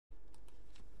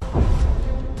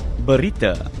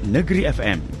Berita Negeri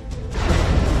FM.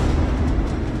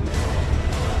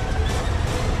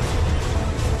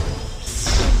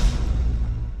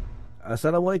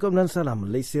 Assalamualaikum dan salam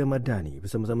Malaysia Madani.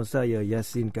 Bersama-sama saya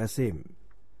Yasin Kasim.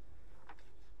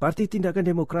 Parti Tindakan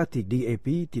Demokratik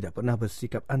DAP tidak pernah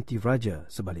bersikap anti-raja,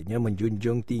 sebaliknya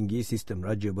menjunjung tinggi sistem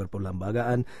raja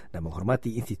berperlembagaan dan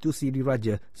menghormati institusi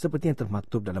diraja seperti yang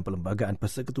termaktub dalam Perlembagaan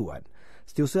Persekutuan.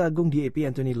 Setiausaha Agung DAP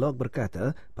Anthony Locke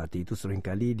berkata, parti itu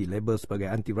seringkali dilabel sebagai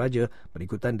anti-raja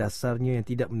berikutan dasarnya yang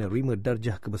tidak menerima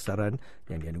darjah kebesaran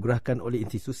yang dianugerahkan oleh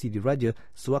institusi diraja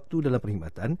sewaktu dalam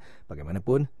perkhidmatan.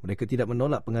 Bagaimanapun, mereka tidak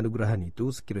menolak penganugerahan itu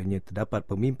sekiranya terdapat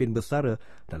pemimpin besar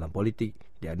dalam politik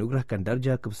dianugerahkan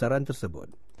darjah kebesaran tersebut.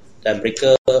 Dan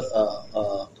mereka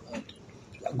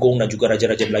Agung dan juga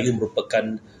Raja-Raja Melayu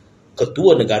merupakan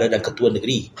ketua negara dan ketua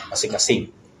negeri masing-masing.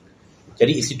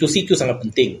 Jadi institusi itu sangat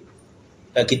penting.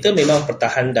 Dan kita memang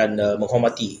pertahan dan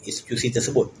menghormati institusi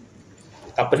tersebut.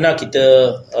 Tak pernah kita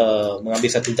mengambil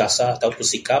satu dasar atau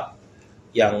sikap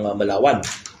yang melawan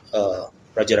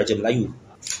Raja-Raja Melayu.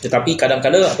 Tetapi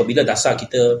kadang-kadang apabila dasar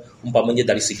kita umpamanya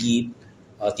dari segi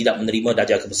tidak menerima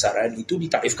darjah kebesaran, itu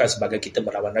ditakifkan sebagai kita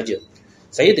melawan raja.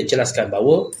 Saya jelaskan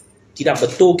bahawa tidak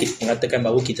betul kita mengatakan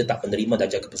bahawa kita tak menerima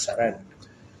darjah kebesaran.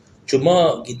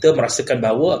 Cuma kita merasakan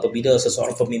bahawa apabila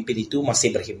seseorang pemimpin itu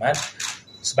masih berkhidmat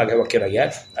sebagai wakil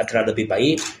rakyat, adalah lebih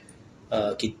baik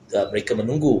mereka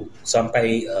menunggu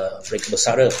sampai mereka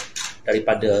bersara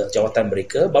daripada jawatan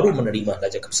mereka baru menerima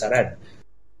darjah kebesaran.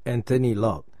 Anthony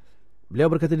Locke. Beliau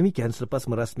berkata demikian selepas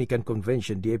merasmikan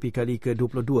konvensyen DAP kali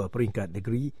ke-22 peringkat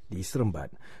negeri di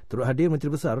Seremban. Turut hadir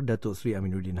Menteri Besar Datuk Seri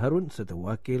Aminuddin Harun serta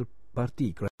Wakil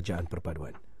Parti Kerajaan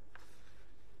Perpaduan.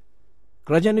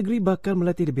 Kerajaan negeri bakal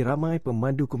melatih lebih ramai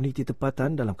pemandu komuniti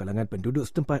tempatan dalam kalangan penduduk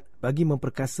setempat bagi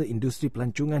memperkasa industri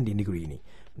pelancongan di negeri ini.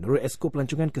 Menurut Esko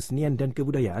Pelancongan Kesenian dan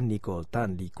Kebudayaan Nicole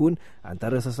Tan Lee Kun,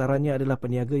 antara sasarannya adalah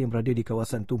peniaga yang berada di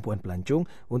kawasan tumpuan pelancong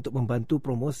untuk membantu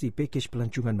promosi pakej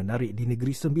pelancongan menarik di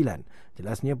Negeri Sembilan.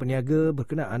 Jelasnya peniaga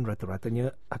berkenaan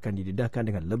rata-ratanya akan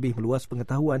didedahkan dengan lebih meluas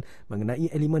pengetahuan mengenai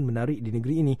elemen menarik di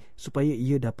negeri ini supaya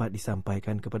ia dapat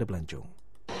disampaikan kepada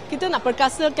pelancong. Kita nak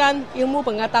perkasakan ilmu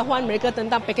pengetahuan mereka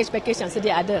tentang pakej-pakej yang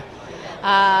sedia ada.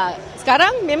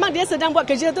 Sekarang memang dia sedang buat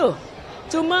kerja tu.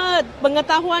 Cuma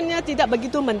pengetahuannya tidak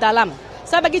begitu mendalam.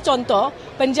 Saya bagi contoh,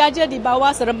 penjaja di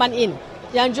bawah Seremban Inn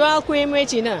yang jual kuih muih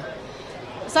Cina.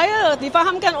 Saya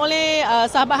difahamkan oleh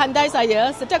sahabat handai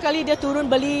saya, setiap kali dia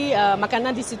turun beli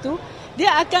makanan di situ,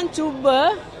 dia akan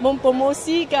cuba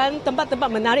mempromosikan tempat-tempat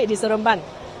menarik di Seremban.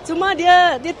 Cuma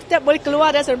dia tidak boleh keluar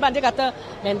dari Seremban. Dia kata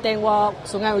Benteng Walk,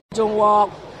 Sungai Ujung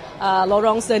Walk,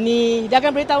 Lorong Seni. Dia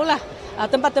akan beritahulah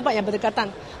tempat-tempat yang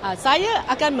berdekatan. Saya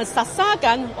akan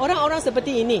mensasarkan orang-orang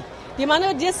seperti ini di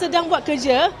mana dia sedang buat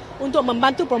kerja untuk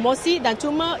membantu promosi dan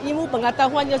cuma ilmu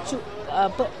pengetahuannya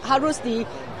harus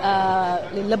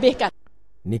dilebihkan.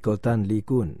 Nicole Tan Lee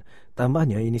Kun.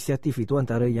 Tambahnya, inisiatif itu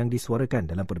antara yang disuarakan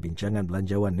dalam perbincangan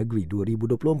Belanjawan Negeri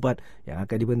 2024 yang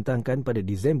akan dibentangkan pada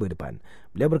Disember depan.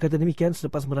 Beliau berkata demikian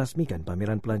selepas merasmikan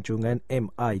pameran pelancongan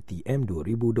MITM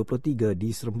 2023 di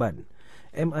Seremban.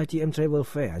 MITM Travel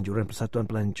Fair, anjuran Persatuan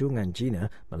Pelancongan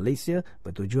China, Malaysia,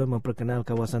 bertujuan memperkenal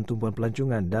kawasan tumpuan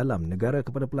pelancongan dalam negara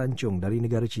kepada pelancong dari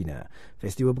negara China.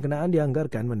 Festival berkenaan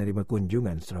dianggarkan menerima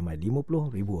kunjungan seramai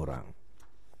 50,000 orang.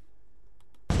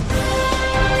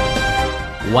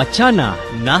 Wacana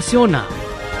Nasional.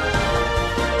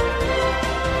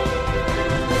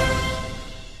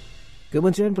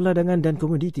 Kementerian Perdagangan dan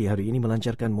Komoditi hari ini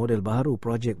melancarkan model baharu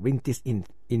Projek Rintis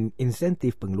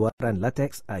Insentif Pengeluaran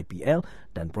Latex IPL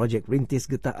dan Projek Rintis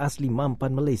Getah Asli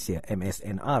Mampan Malaysia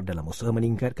MSNR dalam usaha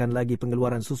meningkatkan lagi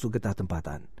pengeluaran susu getah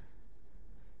tempatan.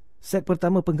 Set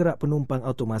pertama penggerak penumpang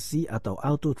automasi atau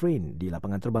Auto Train di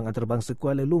lapangan terbang antarabangsa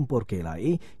Kuala Lumpur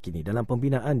KLIA kini dalam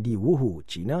pembinaan di Wuhu,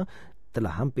 China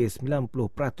telah hampir 90%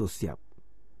 siap.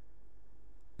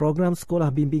 Program Sekolah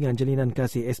Bimbingan Jalinan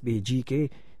Kasih SBGK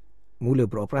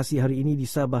mula beroperasi hari ini di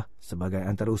Sabah sebagai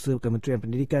antarausaha Kementerian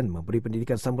Pendidikan memberi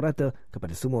pendidikan sama rata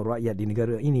kepada semua rakyat di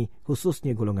negara ini,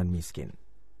 khususnya golongan miskin.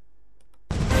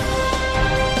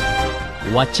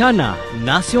 Wacana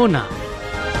Nasional.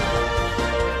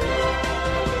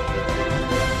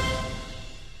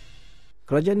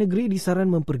 Kerajaan negeri disaran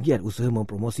mempergiat usaha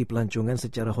mempromosi pelancongan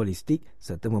secara holistik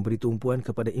serta memberi tumpuan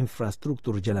kepada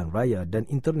infrastruktur jalan raya dan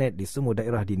internet di semua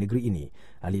daerah di negeri ini.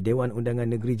 Ahli Dewan Undangan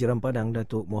Negeri Jeram Padang,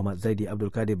 Datuk Muhammad Zaidi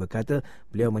Abdul Kadir berkata,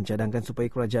 beliau mencadangkan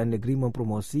supaya kerajaan negeri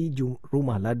mempromosi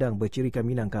rumah ladang bercirikan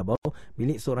Minangkabau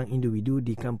milik seorang individu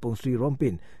di Kampung Sri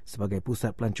Rompin sebagai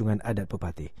pusat pelancongan adat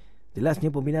pepatih.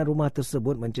 Jelasnya pembinaan rumah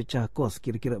tersebut mencecah kos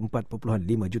kira-kira 4.5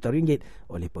 juta ringgit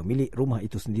oleh pemilik rumah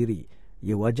itu sendiri.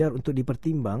 ia wajar untuk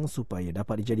dipertimbang supaya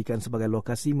dapat dijadikan sebagai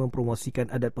lokasi mempromosikan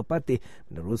adat pepatih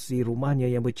menerusi rumahnya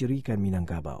yang bercirikan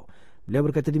Minangkabau. Beliau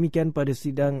berkata demikian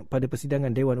pada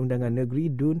persidangan Dewan Undangan Negeri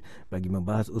DUN bagi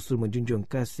membahas usul menjunjung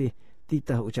kasih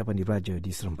titah ucapan diraja di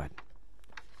Seremban.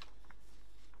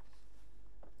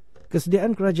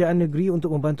 Kesediaan kerajaan negeri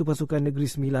untuk membantu pasukan Negeri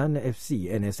Sembilan FC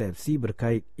NSFC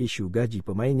berkait isu gaji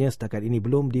pemainnya setakat ini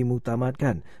belum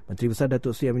dimuktamadkan. Menteri Besar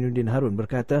Datuk Seri Aminuddin Harun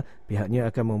berkata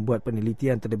pihaknya akan membuat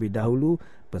penelitian terlebih dahulu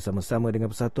bersama-sama dengan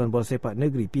Persatuan Bola Sepak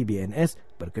Negeri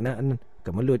PBNS berkenaan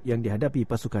kemelut yang dihadapi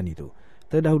pasukan itu.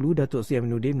 Terdahulu, Datuk Seri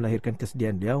Aminuddin melahirkan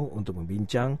kesediaan beliau untuk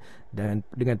membincang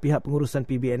dengan pihak pengurusan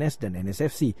PBNS dan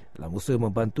NSFC dalam usaha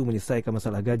membantu menyelesaikan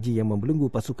masalah gaji yang membelenggu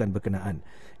pasukan berkenaan.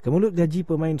 Kemelut gaji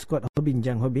pemain skuad Hobin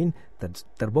Jang Hobin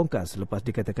terbongkar selepas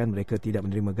dikatakan mereka tidak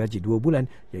menerima gaji 2 bulan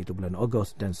iaitu bulan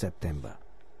Ogos dan September.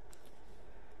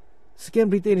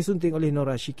 Sekian berita yang disunting oleh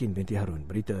Nora Shikin binti Harun.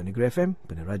 Berita Negeri FM,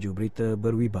 peneraju berita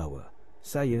berwibawa.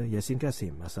 Saya Yasin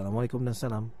Kasim. Assalamualaikum dan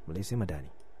salam Malaysia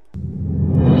Madani.